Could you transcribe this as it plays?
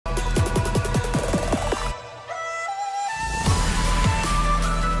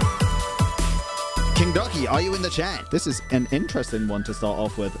King Ducky, are you in the chat? This is an interesting one to start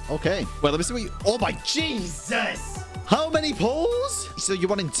off with. Okay. Well, let me see what you... Oh, my Jesus! How many pulls? So you're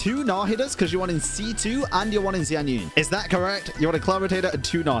wanting 2 Nah-hitters because you're wanting C2 and you're wanting Xianyun. Is that correct? You're wanting Cloud Rotator and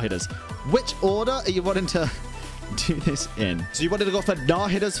 2 Nah-hitters. Which order are you wanting to do this in? So you wanted to go for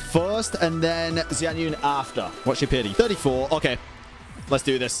Nah-hitters first and then Xianyun after. What's your pity? 34. Okay. Let's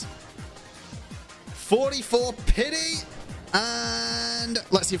do this. 44 pity. And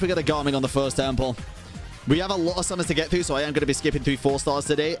let's see if we get a Garming on the first temple. We have a lot of summons to get through, so I am going to be skipping through 4 stars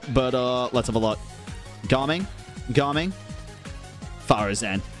today. But let's have a look. Garming.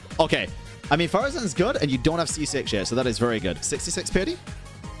 Farazan. Okay. I mean, Farazan's good, and you don't have C6 yet, so that is very good. 66 pity.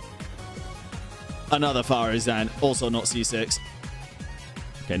 Another Farazan. Also not C6.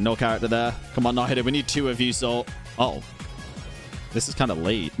 Okay, no character there. Come on, not hit it. We need 2 of you, so... Oh. This is kind of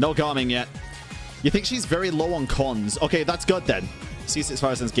late. No Garming yet. You think she's very low on cons. Okay, that's good then. C6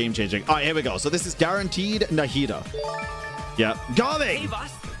 Farazan's game-changing. All right, here we go. So this is guaranteed Nahida. Yeah. Garming! Hey,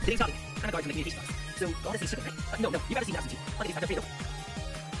 boss. Today's topic. Kind of guards in the communication box. So, go on to see shipping, right? No, you've got to see that too. I'll get this back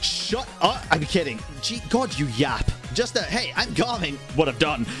to Shut up. I'm kidding. Gee, God, you yap. Just a, hey, I'm Garming. Would have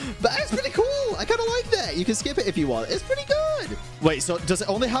done. But it's pretty cool. I kind of like that. You can skip it if you want. It's pretty good. Wait, so does it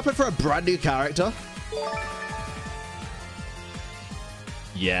only happen for a brand new character?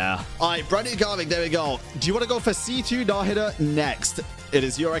 Yeah. All right, brand new Garming. There we go. Do you want to go for C2 Nah-hitter next? It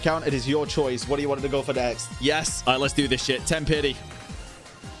is your account. It is your choice. What do you want to go for next? Yes. All right, let's do this shit. 10 pity.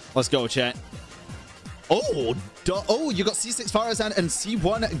 Let's go, chat. Oh, you got C6 Farazan and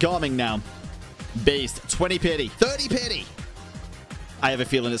C1 Garming now. Based. 20 pity. 30 pity. I have a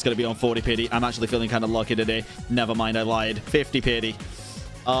feeling it's going to be on 40 pity. I'm actually feeling kind of lucky today. Never mind, I lied. 50 pity.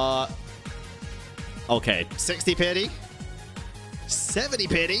 Okay. 60 pity. 70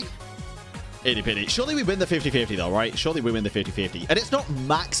 pity. 80 pity. Surely we win the 50-50 though, right? Surely we win the 50-50. And it's not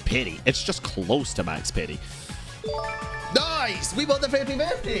max pity. It's just close to max pity. Nice! We won the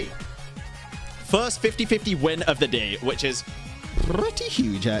 50-50. First 50-50 win of the day, which is pretty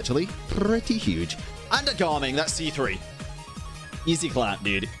huge, actually. Pretty huge. And a Garming. That's C3. Easy clap,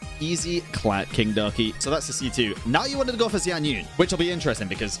 dude. Easy clap, King Ducky. So that's the C2. Now you wanted to go for Xianyun, which will be interesting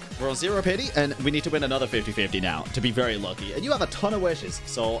because we're on 0 pity and we need to win another 50-50 now to be very lucky. And you have a ton of wishes.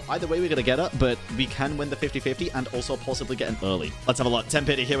 So either way, we're going to get it, but we can win the 50-50 and also possibly get an early. Let's have a look. 10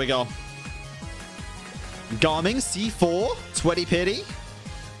 pity. Here we go. Garming, C4. 20 pity.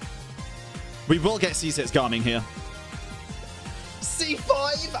 We will get C6 Garming here.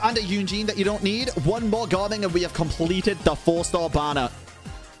 C5 and a Yunjin that you don't need. 1 more Garming and we have completed the 4-star banner.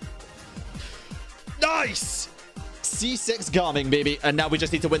 Nice! C6 Garming, baby. And now we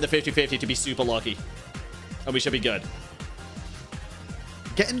just need to win the 50-50 to be super lucky. And we should be good.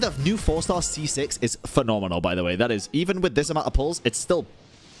 Getting the new 4-star C6 is phenomenal, by the way. That is, even with this amount of pulls, it's still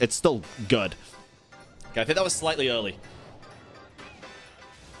good. Okay, I think that was slightly early.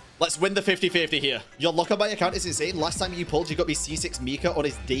 Let's win the 50-50 here. Your luck on my account is insane. Last time you pulled, you got me C6 Mika on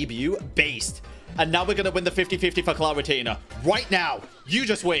his debut. Based. And now we're going to win the 50-50 for Cloud Retainer. Right now. You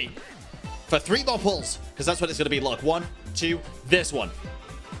just wait. For 3 more pulls. Because that's what it's going to be. Look. 1, 2, this one.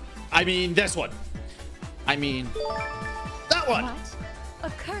 I mean, this one. I mean, that one. What?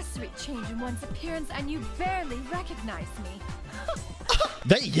 A cursory change in one's appearance and you barely recognize me.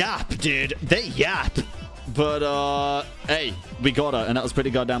 They yap, dude. They yap. But, hey, we got her, and that was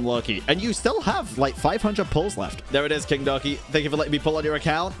pretty goddamn lucky. And you still have, like, 500 pulls left. There it is, King Ducky. Thank you for letting me pull on your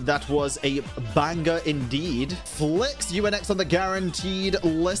account. That was a banger indeed. Flix, you are next on the guaranteed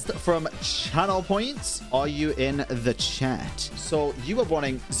list from channel points. Are you in the chat? So, you were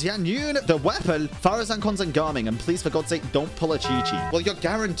wanting Xianyun, the weapon, Farazan, Cons, and Garming. And please, for God's sake, don't pull a Chi-Chi. Well, you're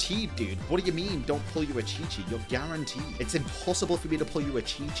guaranteed, dude. What do you mean, don't pull you a Chi-Chi? You're guaranteed. It's impossible for me to pull you a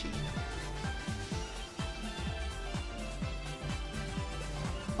Chi-Chi.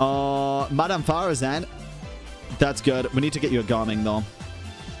 Madame Farazan. That's good. We need to get you a Garming, though.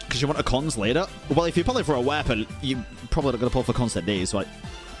 Because you want a cons later. Well, if you pull it for a weapon, you probably not going to pull for cons today, so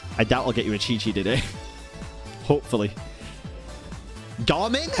I doubt I'll get you a Chi-Chi today. Hopefully.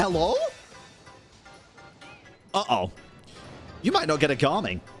 Garming? Hello? Uh-oh. You might not get a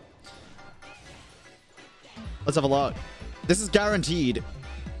Garming. Let's have a look. This is guaranteed.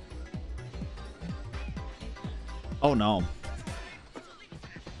 Oh, no.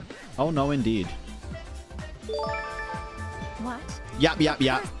 Oh, no, indeed. What? Yap.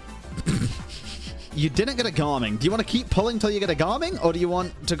 You didn't get a Garming. Do you want to keep pulling till you get a Garming? Or do you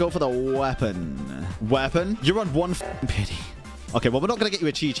want to go for the weapon? Weapon? You're on 1 pity. Okay, well, we're not going to get you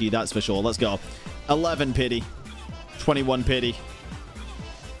a Chi-Chi, that's for sure. Let's go. 11 pity. 21 pity.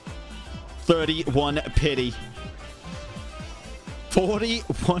 31 pity.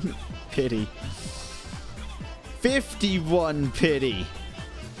 41 pity. 51 pity.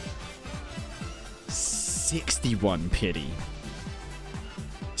 61 pity.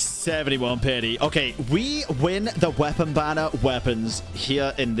 71 pity. Okay, we win the weapon banner weapons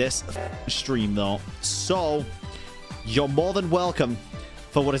here in this stream, though. So, you're more than welcome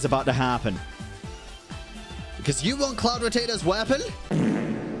for what is about to happen. Because you want Cloud Rotator's weapon?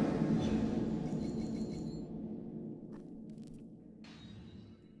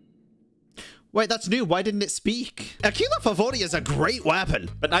 Wait, that's new. Why didn't it speak? Aquila Favori is a great weapon.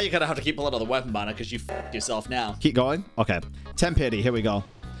 But now you're going to have to keep pulling out the weapon banner because you f***ed yourself now. Keep going? Okay. 10 pity. Here we go.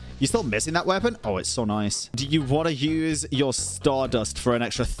 You still missing that weapon? Oh, it's so nice. Do you want to use your Stardust for an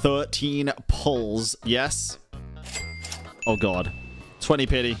extra 13 pulls? Yes? Oh, God. 20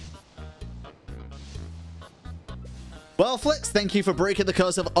 pity. Well, Flicks, thank you for breaking the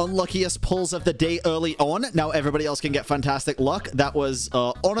curse of unluckiest pulls of the day early on. Now everybody else can get fantastic luck. That was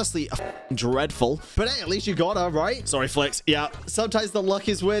honestly dreadful. But hey, at least you got her, right? Sorry, Flicks. Yeah, sometimes the luck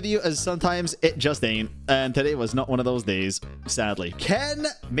is with you and sometimes it just ain't. And today was not one of those days, sadly. Ken,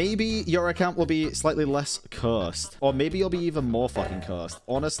 maybe your account will be slightly less cursed. Or maybe you'll be even more fucking cursed.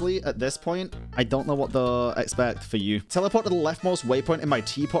 Honestly, at this point, I don't know what to expect for you. Teleport to the leftmost waypoint in my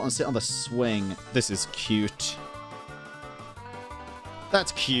teapot and sit on the swing. This is cute.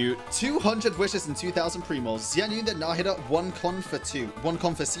 That's cute. 200 wishes and 2,000 primos. Xianyun the Nahida, 1 con for 2. 1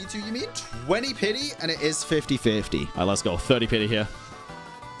 con for C2, you mean? 20 pity, and it is 50-50. All right, let's go. 30 pity here.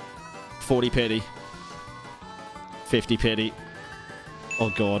 40 pity. 50 pity. Oh,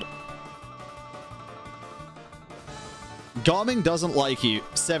 God. Garming doesn't like you.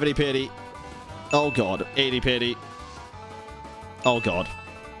 70 pity. Oh, God. 80 pity. Oh, God.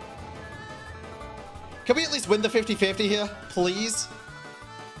 Can we at least win the 50-50 here? Please?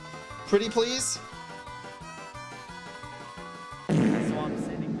 Pretty please? So I'm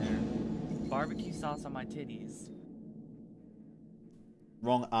sitting there. Barbecue sauce on my titties.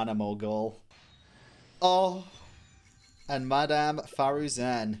 Wrong animal goal. Oh. And Madame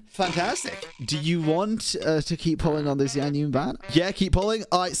Faruzan. Fantastic. Do you want to keep pulling on this Xianyun ban? Yeah, keep pulling.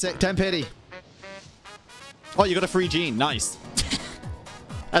 All right, sick. 10 pity. Oh, you got a free gene. Nice.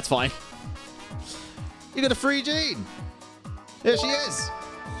 That's fine. You got a free gene. Here she is.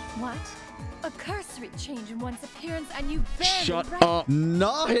 What? A cursory change in one's appearance and you barely... Shut up.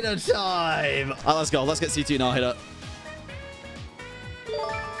 Nahida time. All right, let's go. Let's get C2 Nahida.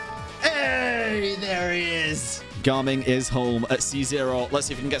 Hey, there he is. Garming is home at C0. Let's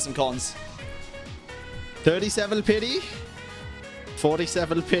see if we can get some cons. 37 pity.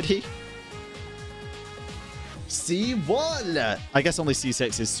 47 pity. C1. I guess only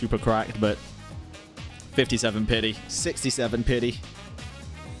C6 is super cracked, but 57 pity. 67 pity.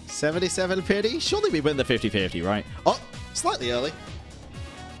 77 pity. Surely we win the 50-50, right? Oh, slightly early.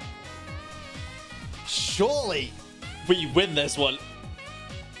 Surely we win this one.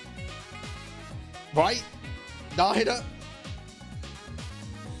 Right? Nahida.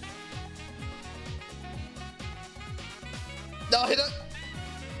 Nahida.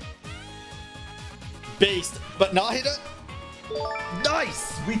 Based, but Nahida.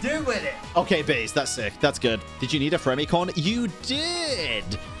 Nice! We do win it. Okay, base. That's sick. That's good. Did you need a Fremicon? You did.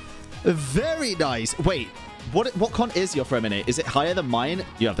 Very nice. Wait, what con is your Freminate? Is it higher than mine?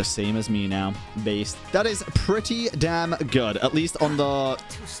 You have the same as me now. Based. That is pretty damn good. At least on the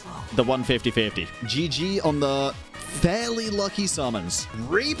 150-50. GG on the fairly lucky summons.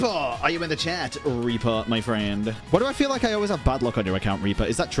 Reaper, are you in the chat? Reaper, my friend. Why do I feel like I always have bad luck on your account, Reaper?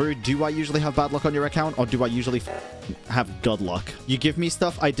 Is that true? Do I usually have bad luck on your account, or do I usually have good luck? You give me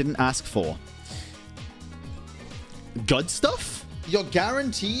stuff I didn't ask for. Good stuff? You're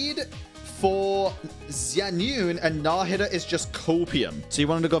guaranteed for Xianyun, and Nahida is just copium. So you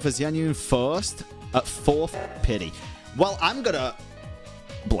wanted to go for Xianyun first at 4th pity. Well, I'm gonna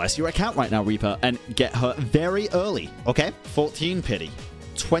bless your account right now, Reaper, and get her very early. Okay? 14 pity.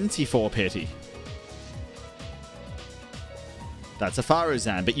 24 pity. That's a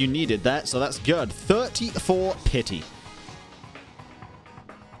Faruzan, but you needed that, so that's good. 34 pity.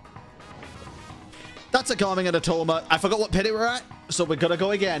 That's a Garming and a Toma. I forgot what pity we're at, so we're gonna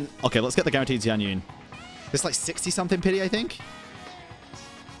go again. Okay, let's get the guaranteed Xianyun. It's like 60-something pity, I think.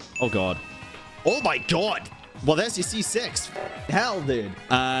 Oh, God. Oh, my God. Well, there's your C6. Hell, dude.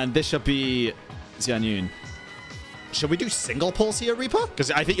 And this should be Xianyun. Should we do single pulls here, Reaper?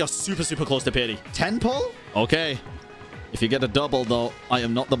 Because I think you're super, super close to pity. 10 pull? Okay. If you get a double, though, I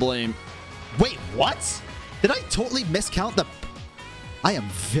am not the blame. Wait, what? Did I totally miscount the... I am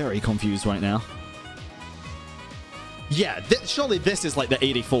very confused right now. Yeah, surely this is like the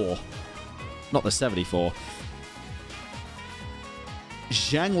 84. Not the 74.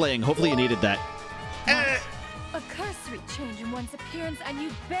 Zhangling, hopefully you needed that. A cursory change in one's appearance and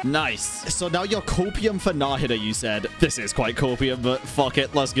you Nice. So now you're copium for Nahida, you said. This is quite copium, but fuck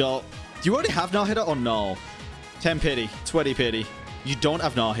it. Let's go. Do you already have Nahida or no? 10 pity. 20 pity. You don't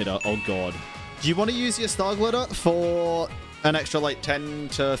have Nahida. Oh, God. Do you want to use your Star Glitter for an extra, like, 10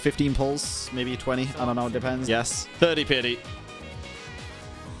 to 15 pulls? Maybe 20? I don't know. It depends. Yes. 30 pity.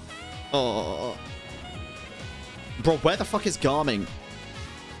 Oh. Bro, where the fuck is Garming?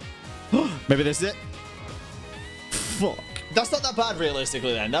 Maybe this is it? Fuck. That's not that bad,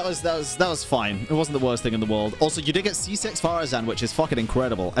 realistically, then. That was fine. It wasn't the worst thing in the world. Also, you did get C6 Farazan, which is fucking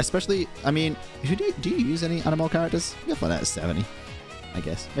incredible. Especially, I mean, do you use any animal characters? You can find that at 70, I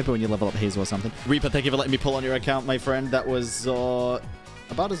guess. Maybe when you level up Hazel or something. Reaper, thank you for letting me pull on your account, my friend. That was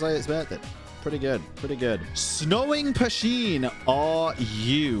about as I expected. Pretty good. Pretty good. Snowing Pasheen, are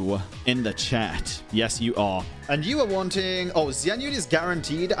you in the chat? Yes, you are. And you are wanting... Oh, Xianyun is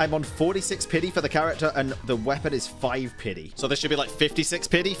guaranteed. I'm on 46 pity for the character, and the weapon is 5 pity. So this should be like 56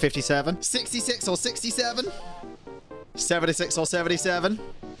 pity, 57. 66 or 67. 76 or 77.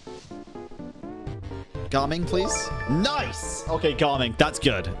 Garming, please. Nice! Okay, Garming. That's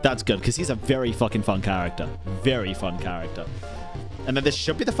good. That's good, because he's a very fucking fun character. Very fun character. And then this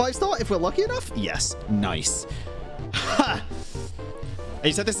should be the 5-star if we're lucky enough. Yes. Nice. Ha! And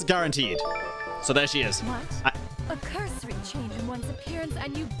you said this is guaranteed. So there she is. What? A cursory change in one's appearance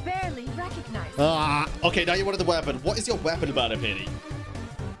and you barely recognize it. Okay, now you wanted the weapon. What is your weapon about a pity?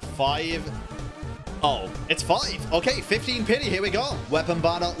 5. Oh, it's 5. Okay, 15 pity. Here we go. Weapon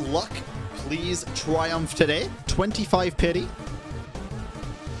banner luck. Please triumph today. 25 pity.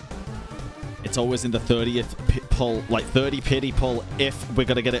 It's always in the 30th pull, like 30 pity pull if we're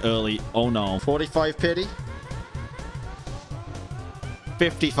going to get it early. Oh, no. 45 pity.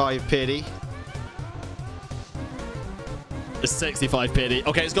 55 pity. 65 pity.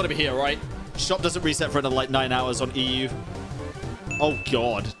 Okay, it's got to be here, right? Shop doesn't reset for another, like, 9 hours on EU. Oh,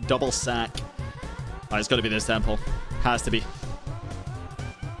 God. Double sack. Oh, it's got to be this temple. Has to be.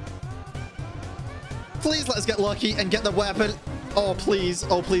 Please let us get lucky and get the weapon. Oh, please.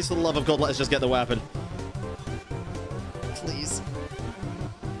 Oh, please, for the love of God, let us just get the weapon. Please.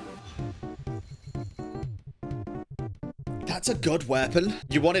 That's a good weapon.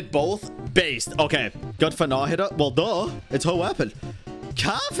 You wanted both? Based. Okay. Good for Nahida. Well, duh. It's her weapon.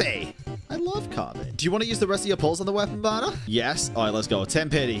 Carvey. I love Carvey. Do you want to use the rest of your pulls on the weapon banner? Yes. All right, let's go. 10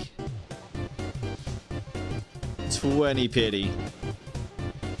 pity. 20 pity.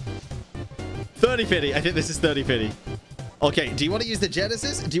 30 pity. I think this is 30 pity. Okay, do you want to use the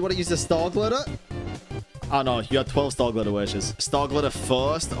Genesis? Do you want to use the Star Glitter? Oh, no. You had 12 Star Glitter wishes. Star Glitter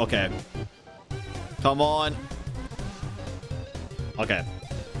first? Okay. Come on. Okay.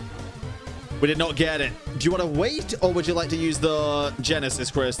 We did not get it. Do you want to wait, or would you like to use the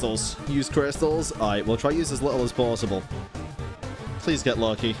Genesis crystals? Use crystals? All right, we'll try to use as little as possible. Please get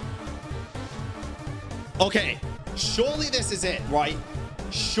lucky. Okay. Surely this is it, right?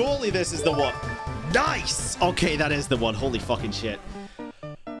 Surely this is the one. Nice! Okay, that is the one. Holy fucking shit.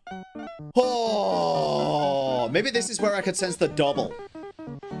 Oh, maybe this is where I could sense the double.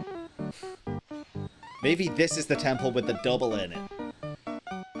 Maybe this is the temple with the double in it.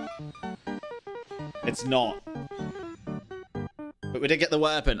 It's not. But we did get the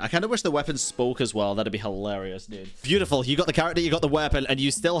weapon. I kind of wish the weapon spoke as well. That'd be hilarious, dude. Beautiful. You got the character, you got the weapon, and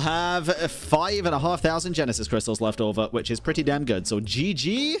you still have 5,500 Genesis crystals left over, which is pretty damn good. So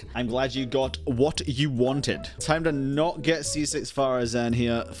GG. I'm glad you got what you wanted. Time to not get C6 Farazan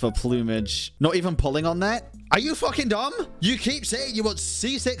here for plumage. Not even pulling on that. Are you fucking dumb? You keep saying you want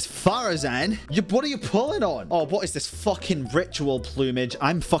C6 Farazan. What are you pulling on? Oh, what is this fucking ritual plumage?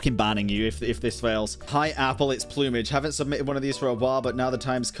 I'm fucking banning you if this fails. Hi, Apple, it's plumage. Haven't submitted one of these for a while, but now the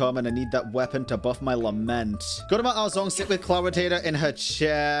time's come and I need that weapon to buff my lament. Go to my Arzong, sit with Clouditator in her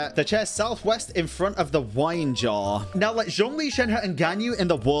chair. The chair southwest in front of the wine jar. Now let Zhongli, Shenhe, and Ganyu in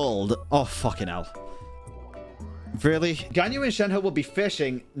the world. Oh, fucking hell. Really? Ganyu and Shenhe will be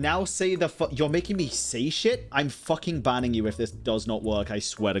fishing. Now say the you're making me say shit? I'm fucking banning you if this does not work. I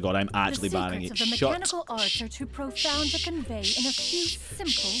swear to God, I'm actually banning you. The secrets of the mechanical arts are too profound to convey in a few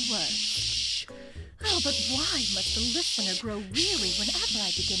simple words. Oh, but why must the listener grow weary whenever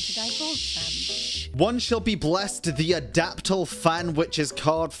I begin to divulge them? One shall be blessed, the Adaptal Fan Witch's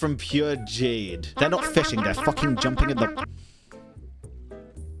card from Pure Jade. They're not fishing, they're fucking jumping in the...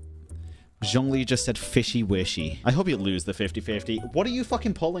 Zhongli just said fishy wishy. I hope you lose the 50-50. What are you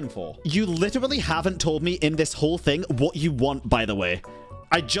fucking pulling for? You literally haven't told me in this whole thing what you want, by the way.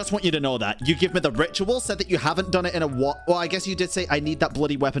 I just want you to know that. You give me the ritual, said that you haven't done it in a what? Well, I guess you did say, I need that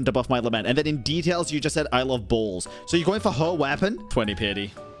bloody weapon to buff my lament. And then in details, you just said, I love balls. So you're going for her weapon? 20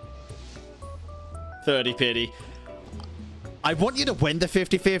 pity. 30 pity. I want you to win the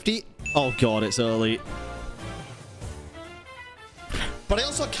 50-50. Oh, God, it's early. But I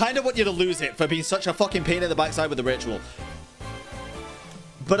also kind of want you to lose it for being such a fucking pain in the backside with the ritual.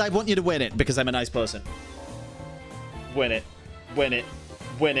 But I want you to win it because I'm a nice person. Win it. Win it.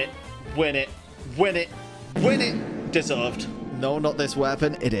 Win it. Win it. Win it. Win it. Deserved. No, not this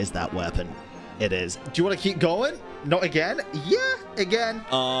weapon. It is that weapon. It is. Do you want to keep going? Not again? Yeah, again.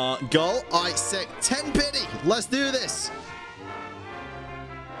 Go. All right, sick. 10 pity. Let's do this.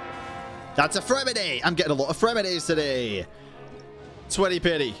 That's a Fremity. I'm getting a lot of Fremities today. 20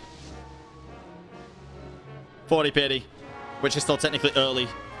 pity. 40 pity. Which is still technically early.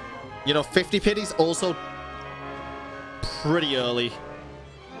 You know, 50 pity's also pretty early.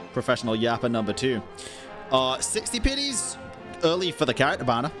 Professional yapper number 2. 60 pity's early for the character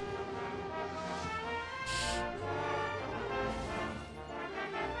banner.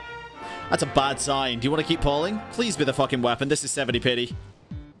 That's a bad sign. Do you want to keep pulling? Please be the fucking weapon. This is 70 pity.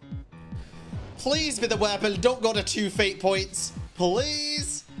 Please be the weapon. Don't go to 2 fate points.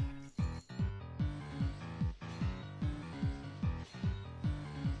 Please.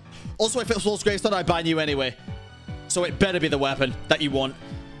 Also, if it's Wolf's Gravestone, I ban you anyway. So it better be the weapon that you want.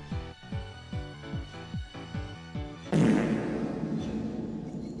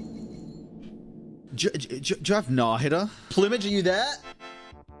 Do you have Nahida? Plumage, are you there?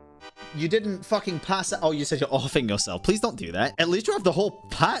 You didn't fucking pass it. Oh, you said you're offing yourself. Please don't do that. At least you have the whole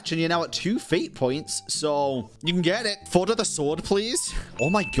patch and you're now at 2 fate points. So you can get it. Fodder the sword, please. Oh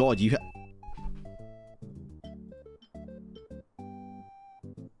my God, you...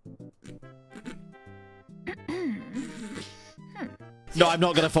 No, I'm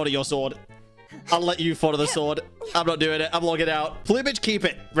not going to fodder your sword. I'll let you fodder the sword. I'm not doing it. I'm logging out. Plumage, keep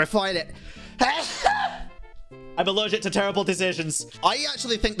it. Refine it. I'm allergic to terrible decisions. I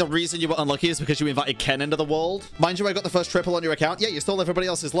actually think the reason you were unlucky is because you invited Ken into the world. Mind you, I got the first triple on your account. Yeah, you stole everybody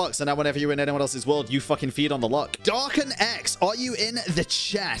else's luck. So now whenever you're in anyone else's world, you fucking feed on the luck. Darken X, are you in the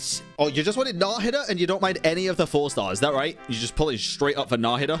chat? Oh, you just wanted Nahida and you don't mind any of the 4 stars. Is that right? You just pull it straight up for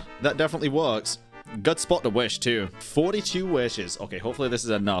Nahida? That definitely works. Good spot to wish, too. 42 wishes. Okay, hopefully this is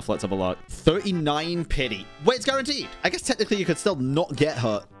enough. Let's have a look. 39 pity. Wait, it's guaranteed. I guess technically you could still not get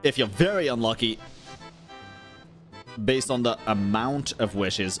her if you're very unlucky. Based on the amount of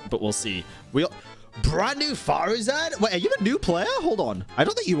wishes, but we'll see. Brand new Farazan? Wait, are you a new player? Hold on. I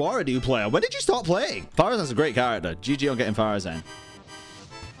don't think you are a new player. When did you start playing? Farazan's a great character. GG on getting Farazan.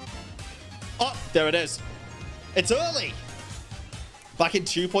 Oh, there it is. It's early. Back in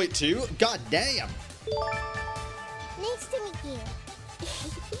 2.2? God damn. Nice to meet you.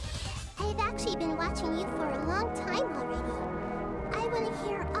 I've actually been watching you for a long time already. I want to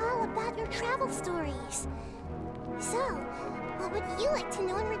hear all about your travel stories. So, what would you like to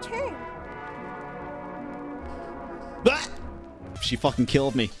know in return? Ah! She fucking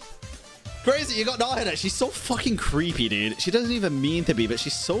killed me. Crazy, you got Nahida. She's so fucking creepy, dude. She doesn't even mean to be, but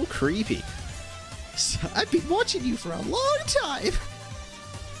she's so creepy. I've been watching you for a long time.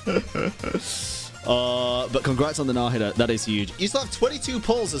 But congrats on the Nahida. That is huge. You still have 22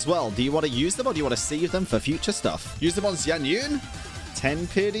 pulls as well. Do you want to use them or do you want to save them for future stuff? Use them on Xianyun. 10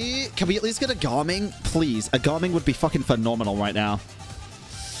 pity. Can we at least get a Garming? Please. A Garming would be fucking phenomenal right now.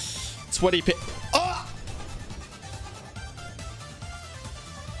 20 pity. Oh!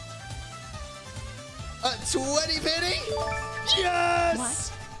 A 20 pity?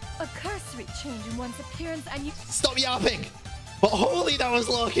 Yes! What? A cursory change in one's appearance and you... Stop yapping! But holy, that was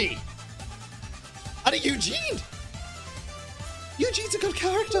lucky! And a Eugene! Eugene's a good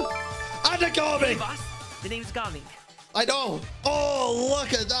character! And a Garming! Boss, the name's Garming. I know. Oh,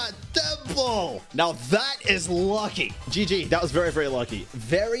 look at that temple. Now that is lucky. GG. That was very, very lucky.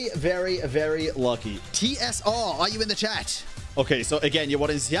 Very, very, very lucky. TSR, are you in the chat? Okay, so again, you're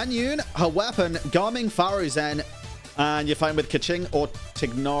wanting Xianyun, her weapon, Garming, Farazan, and you're fine with Kaching or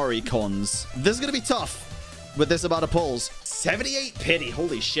Tignari cons. This is going to be tough with this amount of pulls. 78 pity.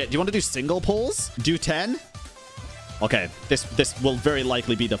 Holy shit. Do you want to do single pulls? Do 10? Okay, this will very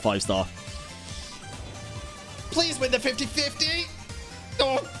likely be the 5-star. Please win the 50-50.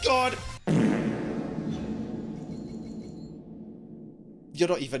 Oh, God. You're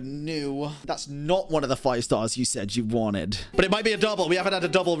not even new. That's not one of the 5 stars you said you wanted. But it might be a double. We haven't had a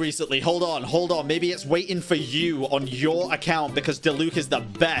double recently. Hold on. Hold on. Maybe it's waiting for you on your account because Diluc is the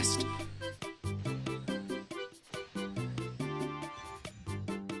best.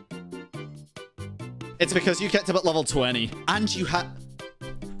 It's because you kept him at level 20. And you had...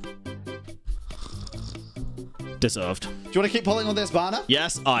 Deserved. Do you want to keep pulling on this banner?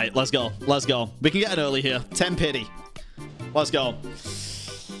 Yes? All right, let's go. Let's go. We can get an early here. 10 pity. Let's go.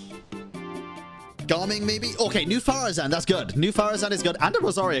 Garming, maybe? Okay, new Farazan. That's good. New Farazan is good. And a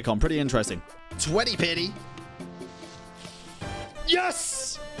Rosariacon. Pretty interesting. 20 pity.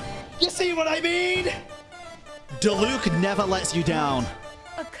 Yes! You see what I mean? Diluc never lets you down.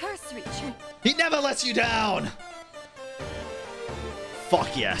 A curse reacher. He never lets you down.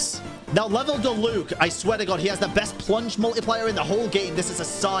 Fuck yes. Now, level Diluc, I swear to God, he has the best plunge multiplier in the whole game. This is a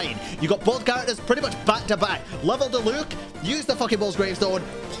sign. You got both characters pretty much back to back. Level Diluc, use the fucking Bull's Gravestone,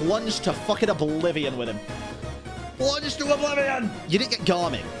 plunge to fucking oblivion with him. Plunge to oblivion. You didn't get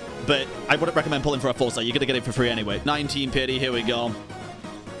Garming, but I wouldn't recommend pulling for a full set. You're going to get it for free anyway. 19 pity, here we go.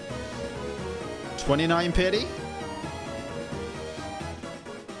 29 pity.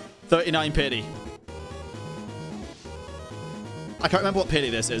 39 pity. I can't remember what pity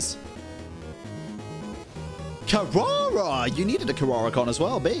this is. Karara! You needed a Karara-con as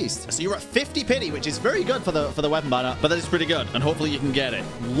well, beast. So you're at 50 pity, which is very good for the weapon banner, but that is pretty good, and hopefully you can get it.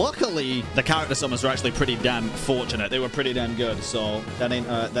 Luckily, the character summons are actually pretty damn fortunate. They were pretty damn good, so that ain't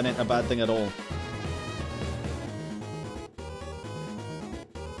a bad thing at all.